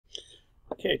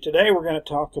Okay, today we're going to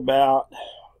talk about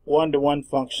one-to-one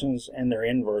functions and their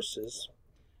inverses.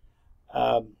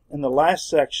 In the last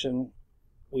section,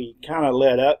 we kind of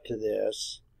led up to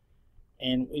this,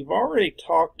 and we've already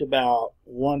talked about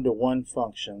one-to-one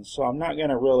functions, so I'm not going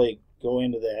to really go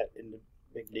into that in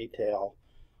big detail.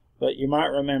 But you might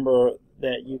remember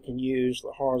that you can use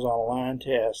the horizontal line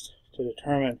test to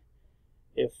determine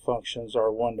if functions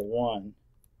are one-to-one.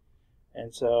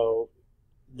 And so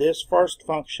this first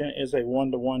function is a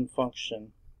one-to-one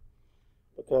function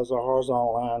because a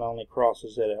horizontal line only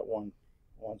crosses it at a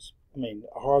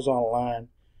horizontal line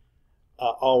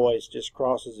always just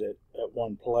crosses it at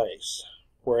one place,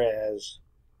 whereas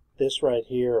this right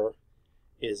here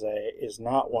is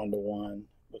not one-to-one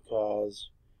because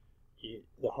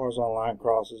the horizontal line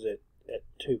crosses it at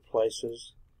two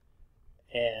places,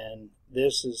 and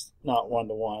this is not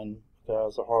one-to-one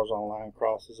because the horizontal line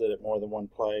crosses it at more than one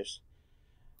place.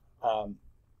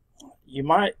 You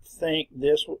might think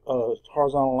this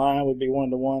horizontal line would be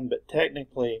one-to-one, but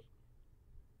technically,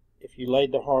 if you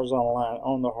laid the horizontal line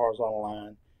on the horizontal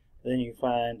line, then you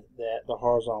find that the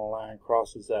horizontal line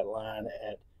crosses that line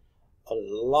at a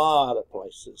lot of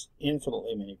places,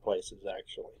 infinitely many places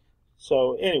actually.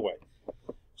 So anyway,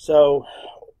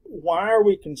 why are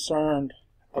we concerned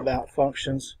about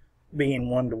functions being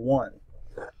one-to-one?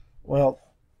 Well,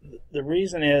 the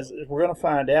reason is we're going to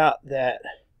find out that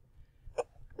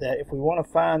if we want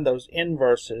to find those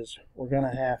inverses, we're going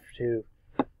to have to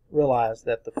realize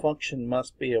that the function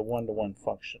must be a one-to-one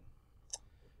function.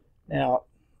 Now,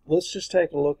 let's just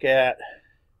take a look at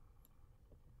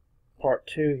part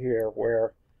 2 here,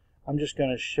 where I'm just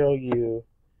going to show you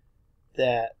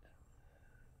that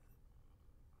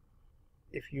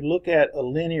if you look at a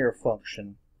linear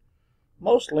function,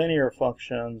 most linear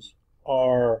functions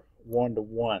are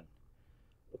one-to-one.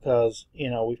 Because,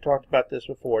 we've talked about this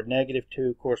before.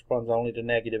 -2 corresponds only to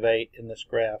 -8 in this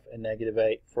graph, and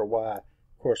 -8 for y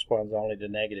corresponds only to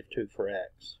 -2 for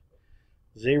x.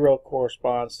 0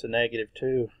 corresponds to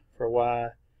 -2 for y,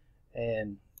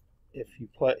 and if you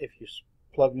plug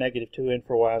 -2 in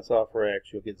for y and solve for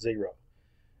x, you'll get 0.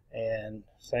 And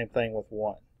same thing with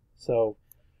 1. So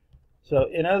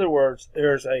in other words,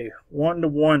 there's a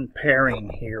one-to-one pairing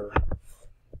here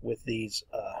with these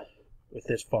with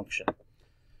this function.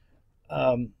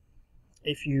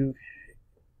 If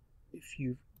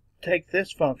you take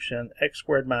this function, x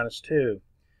squared minus 2,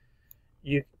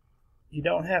 you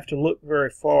don't have to look very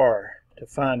far to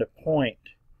find a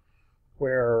point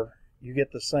where you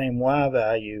get the same y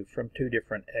value from two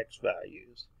different x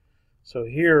values. So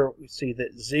here we see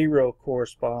that 0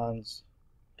 corresponds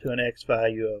to an x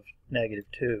value of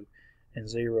 -2, and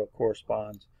 0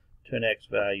 corresponds to an x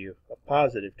value of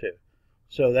 +2.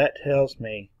 So that tells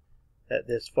me that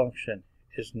this function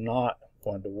is not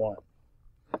one-to-one.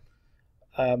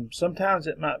 Sometimes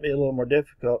it might be a little more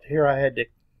difficult. Here I had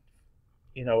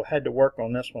to work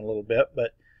on this one a little bit,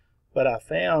 but I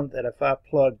found that if I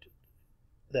plug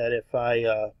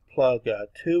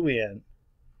 2 in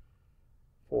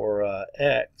for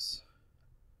x,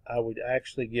 I would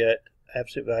actually get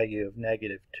absolute value of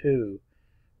 -2,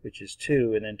 which is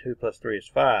 2, and then 2 plus 3 is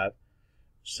 5.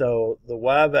 So the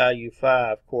y value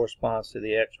 5 corresponds to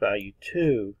the x value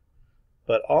 2,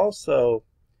 but also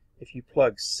if you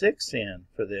plug 6 in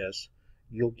for this,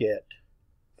 you'll get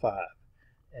 5.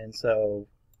 And so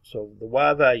the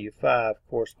y value 5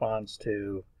 corresponds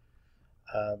to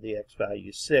the x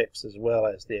value 6 as well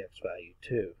as the x value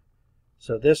 2.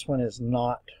 So this one is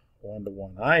not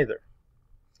one-to-one either.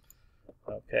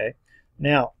 Okay,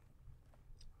 now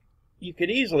you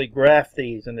could easily graph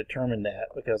these and determine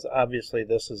that, because obviously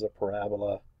this is a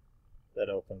parabola that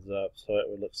opens up, so it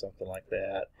would look something like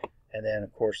that. And then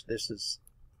of course this is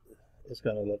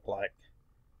going to look like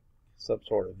some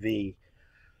sort of V.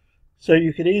 So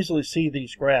you could easily see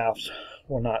these graphs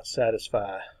will not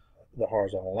satisfy the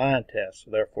horizontal line test, so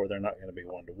therefore they're not going to be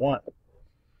one-to-one.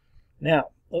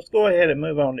 Now let's go ahead and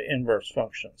move on to inverse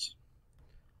functions.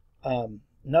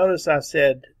 Notice I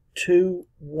said two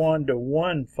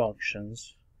one-to-one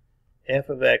functions, f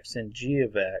of x and g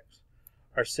of x,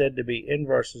 are said to be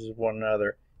inverses of one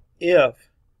another if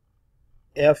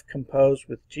f composed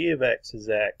with g of x is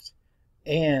x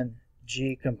and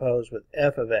g composed with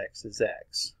f of x is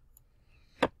x.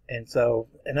 And so,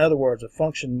 in other words, a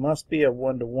function must be a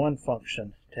one-to-one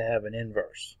function to have an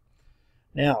inverse.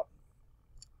 Now,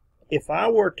 if I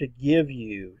were to give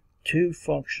you two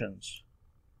functions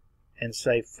and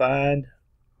say find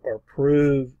or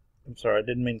prove, I'm sorry, I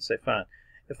didn't mean to say find.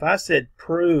 If I said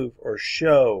prove or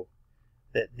show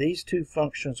that these two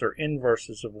functions are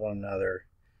inverses of one another,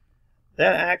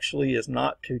 that actually is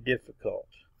not too difficult.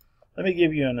 Let me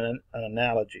give you an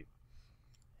analogy.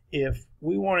 If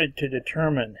we wanted to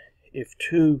determine if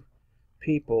two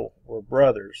people were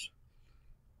brothers,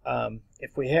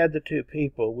 if we had the two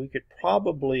people, we could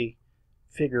probably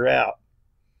figure out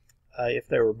if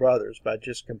they were brothers by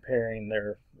just comparing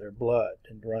their blood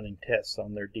and running tests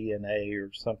on their DNA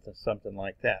or something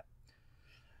like that.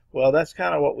 Well, that's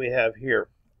kind of what we have here.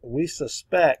 We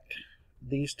suspect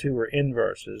these two are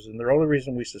inverses, and the only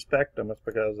reason we suspect them is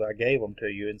because I gave them to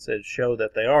you and said show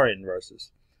that they are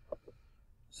inverses.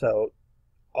 So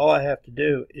all I have to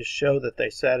do is show that they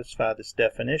satisfy this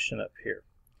definition up here.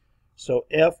 So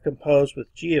f composed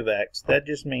with g of x, that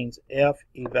just means f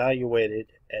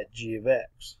evaluated at g of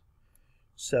x.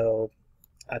 So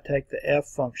I take the f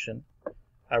function,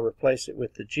 I replace it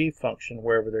with the g function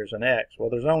wherever there's an x.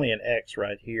 Well, there's only an x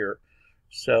right here,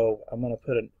 so I'm going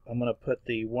to put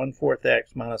the 1/4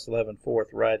 x minus 11/4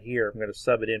 right here. I'm going to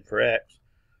sub it in for x.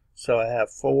 So I have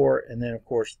 4, and then of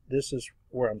course this is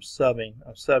where I'm subbing.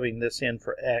 I'm subbing this in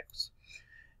for x,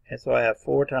 and so I have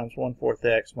 4 times 1/4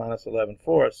 x minus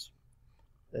 11/4,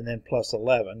 and then plus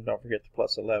 11. Don't forget the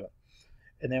plus 11.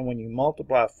 And then when you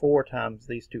multiply 4 times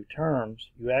these two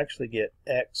terms, you actually get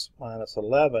x minus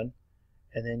 11,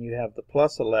 and then you have the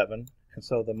plus 11, and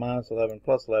so the minus 11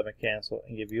 plus 11 cancel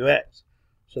and give you x.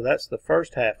 So that's the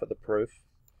first half of the proof.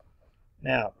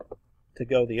 Now, to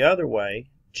go the other way,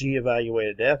 g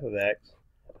evaluated f of x,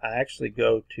 I actually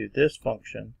go to this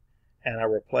function and I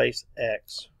replace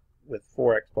x with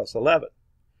 4x plus 11.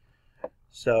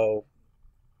 So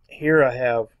here I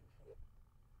have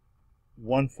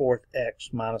 1/4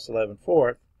 x minus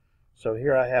 11/4. So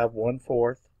here I have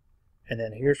 1/4, and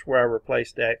then here's where I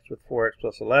replaced x with 4x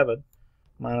plus 11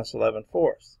 minus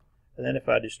 11/4. And then if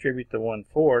I distribute the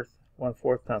 1/4,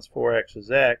 1/4 times 4x is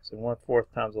x, and 1/4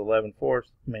 times 11/4,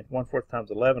 1/4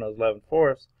 times 11 is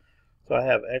 11/4. So I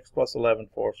have x plus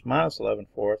 11/4 minus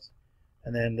 11/4,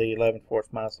 and then the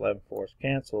 11/4 minus 11/4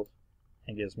 cancels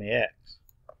and gives me x.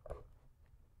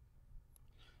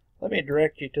 Let me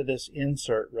direct you to this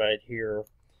insert right here,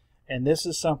 and this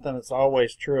is something that's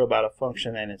always true about a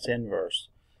function and its inverse.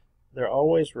 They're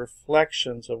always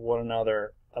reflections of one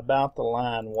another about the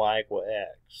line y equal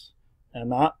x. Now,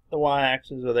 not the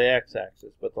y-axis or the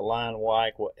x-axis, but the line y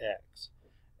equal x.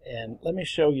 And let me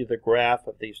show you the graph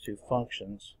of these two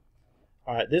functions.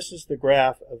 All right, this is the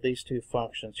graph of these two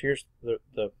functions. Here's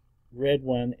the red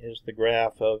one is the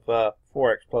graph of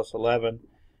 4x plus 11,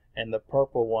 and the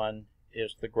purple one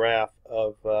is the graph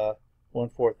of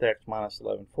 1/4 x minus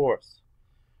 11/4.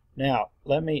 Now,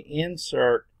 let me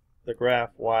insert the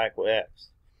graph y equal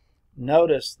x.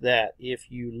 Notice that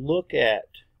if you look at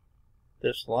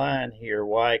this line here,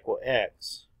 y equal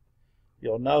x,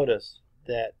 you'll notice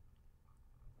that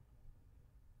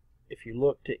if you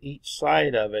look to each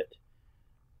side of it,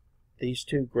 these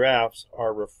two graphs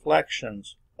are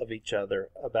reflections of each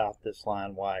other about this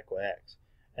line y equal x.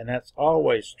 And that's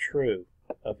always true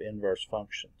of inverse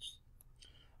functions.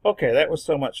 Okay, that was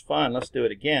so much fun. Let's do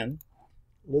it again.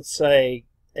 Let's say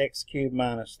x cubed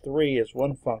minus 3 is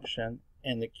one function,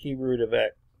 and the cube root of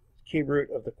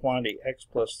the quantity x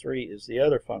plus 3 is the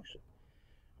other function.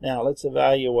 Now let's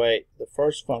evaluate the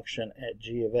first function at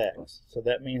g of x. So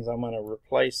that means I'm going to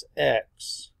replace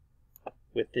x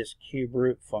with this cube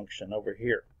root function over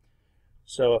here.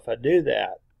 So if I do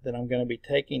that, then I'm going to be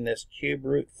taking this cube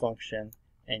root function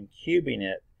and cubing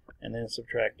it and then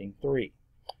subtracting 3.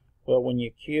 Well, when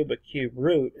you cube a cube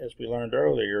root, as we learned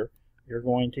earlier, you're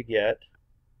going to get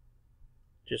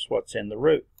just what's in the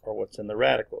root, or what's in the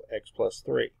radical, x plus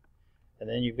 3. And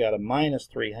then you've got a minus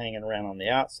 3 hanging around on the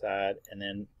outside, and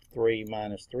then 3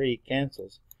 minus 3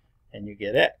 cancels, and you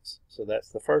get x. So that's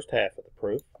the first half of the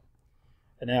proof.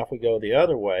 And now if we go the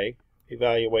other way,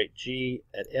 evaluate g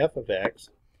at f of x,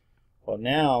 well,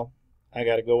 now I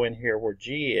got to go in here where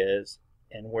g is,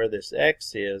 and where this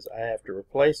x is, I have to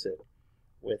replace it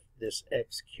with this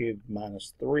x cubed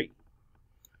minus 3.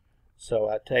 So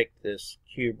I take this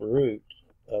cube root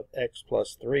of x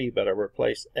plus 3, but I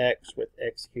replace x with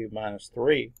x cubed minus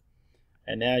 3.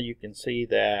 And now you can see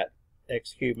that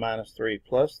x cubed minus 3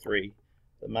 plus 3,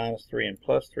 the minus 3 and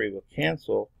plus 3 will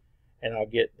cancel, and I'll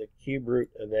get the cube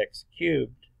root of x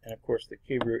cubed, and of course the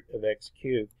cube root of x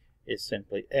cubed is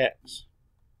simply x.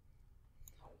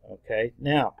 Okay,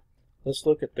 now let's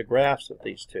look at the graphs of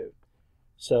these two.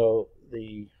 So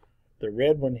the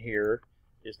red one here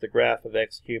is the graph of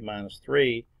x cubed minus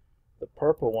 3. The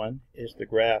purple one is the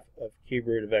graph of cube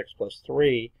root of x plus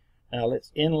 3. Now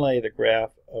let's inlay the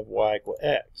graph of y equal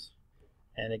x.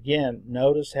 And again,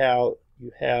 notice how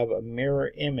you have a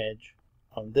mirror image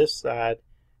on this side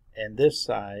and this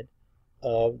side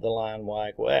of the line y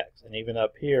equal x. And even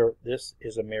up here, this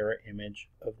is a mirror image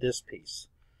of this piece.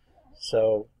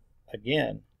 So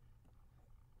again,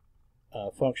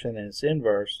 a function and its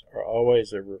inverse are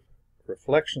always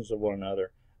reflections of one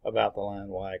another about the line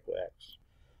y equal x.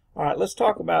 All right, let's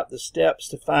talk about the steps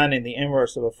to finding the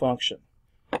inverse of a function.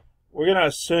 We're going to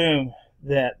assume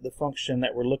that the function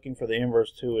that we're looking for the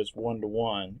inverse to is 1 to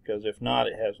 1, because if not,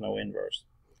 it has no inverse.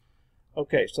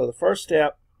 Okay, so the first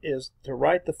step is to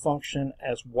write the function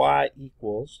as y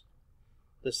equals.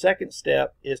 The second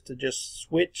step is to just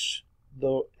switch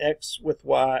the x with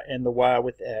y and the y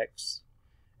with x.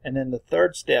 And then the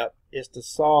third step is to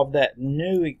solve that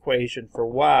new equation for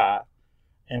y,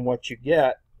 and what you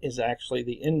get is actually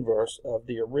the inverse of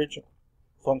the original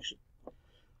function.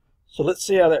 So let's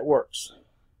see how that works.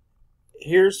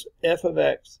 Here's f of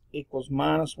x equals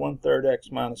minus 1/3 x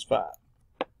minus 5.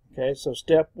 Okay, so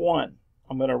step 1,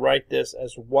 I'm going to write this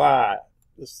as y.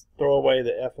 Let's throw away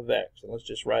the f of x, and let's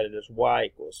just write it as y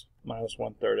equals minus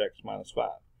 1/3 x minus 5.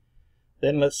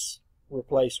 Then let's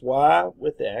replace y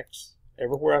with x.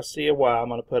 Everywhere I see a y, I'm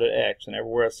going to put an x, and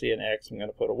everywhere I see an x, I'm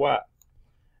going to put a y.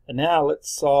 And now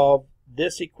let's solve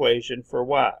this equation for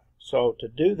y. So to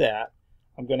do that,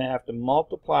 I'm going to have to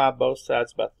multiply both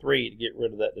sides by 3 to get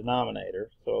rid of that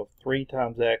denominator. So 3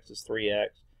 times x is 3x,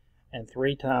 and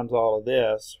 3 times all of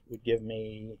this would give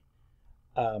me,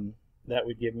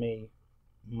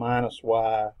 minus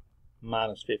y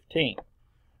minus 15.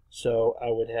 So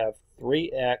I would have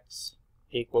 3x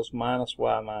equals minus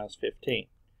y minus 15.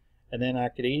 And then I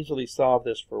could easily solve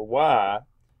this for y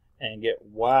and get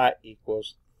y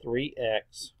equals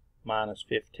 3x minus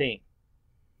 15.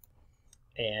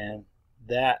 And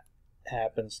that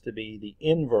happens to be the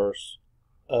inverse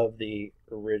of the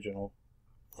original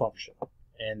function.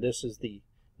 And this is the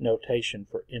notation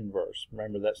for inverse.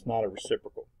 Remember, that's not a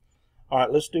reciprocal. All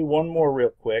right, let's do one more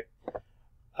real quick.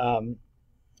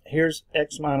 Here's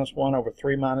x minus 1 over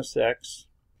 3 minus x.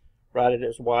 Write it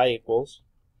as y equals.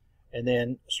 And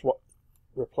then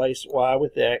replace y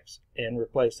with x and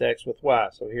replace x with y.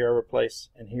 So here I replace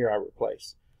and here I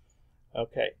replace.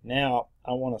 Okay, now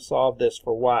I want to solve this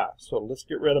for y. So let's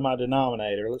get rid of my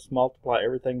denominator. Let's multiply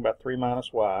everything by 3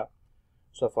 minus y.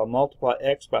 So if I multiply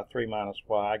x by 3 minus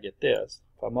y, I get this.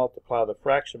 If I multiply the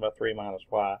fraction by 3 minus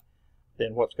y,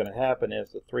 then what's going to happen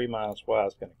is the 3 minus y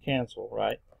is going to cancel,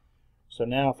 right? So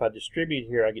now if I distribute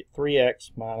here, I get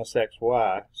 3x minus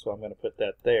xy. So I'm going to put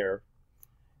that there.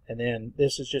 And then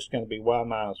this is just going to be y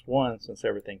minus 1 since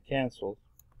everything cancels.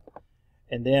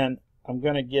 And then I'm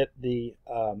going to get the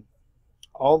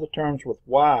all the terms with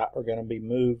y are going to be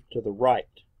moved to the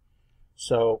right.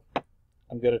 So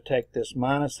I'm going to take this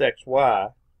minus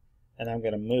xy and I'm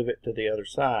going to move it to the other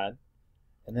side.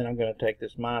 And then I'm going to take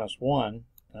this minus 1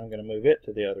 and I'm going to move it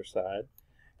to the other side.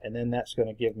 And then that's going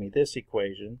to give me this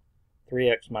equation,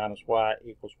 3x minus y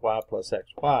equals y plus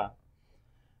xy.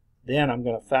 Then I'm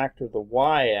going to factor the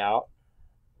y out.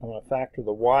 I'm going to factor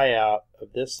the y out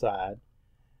of this side.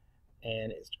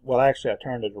 And it's, well, actually I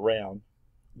turned it around.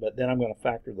 But then I'm going to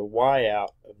factor the y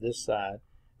out of this side,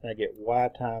 and I get y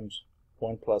times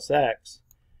 1 plus x.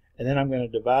 And then I'm going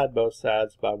to divide both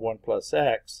sides by 1 plus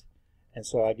x, and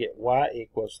so I get y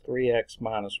equals 3x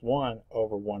minus 1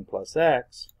 over 1 plus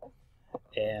x.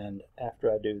 And after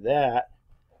I do that,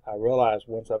 I realize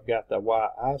once I've got the y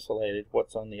isolated,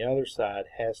 what's on the other side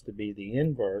has to be the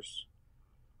inverse.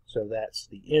 So that's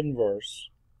the inverse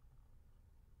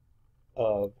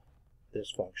of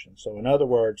this function. So in other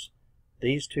words,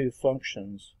 these two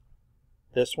functions,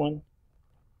 this one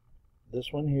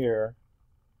here,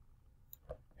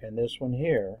 and this one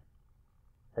here,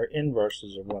 are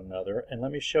inverses of one another. And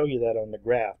let me show you that on the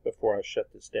graph before I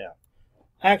shut this down.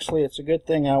 Actually, it's a good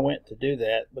thing I went to do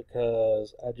that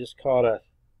because I just caught a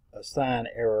sign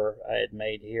error I had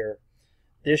made here.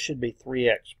 This should be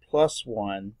 3x plus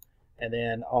 1, and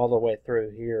then all the way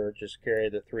through here, just carry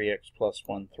the 3x plus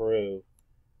 1 through.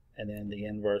 And then the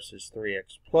inverse is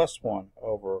 3x plus 1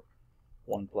 over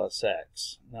 1 plus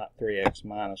x, not 3x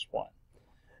minus 1.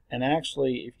 And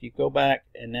actually, if you go back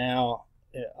and now,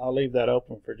 I'll leave that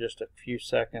open for just a few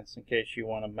seconds in case you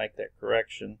want to make that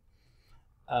correction.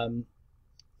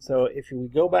 So if we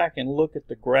go back and look at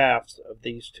the graphs of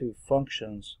these two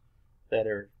functions that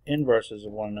are inverses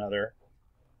of one another,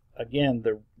 again,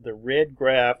 the red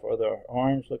graph or the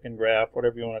orange looking graph,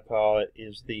 whatever you want to call it,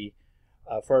 is the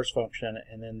first function,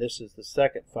 and then this is the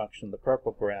second function, the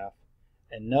purple graph.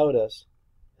 And notice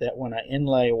that when I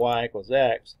inlay y equals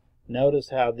x, notice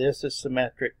how this is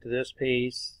symmetric to this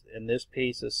piece, and this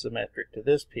piece is symmetric to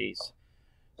this piece.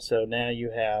 So now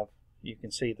you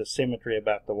can see the symmetry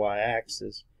about the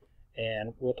y-axis,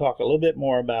 and we'll talk a little bit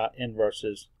more about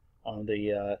inverses on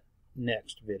the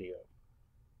next video.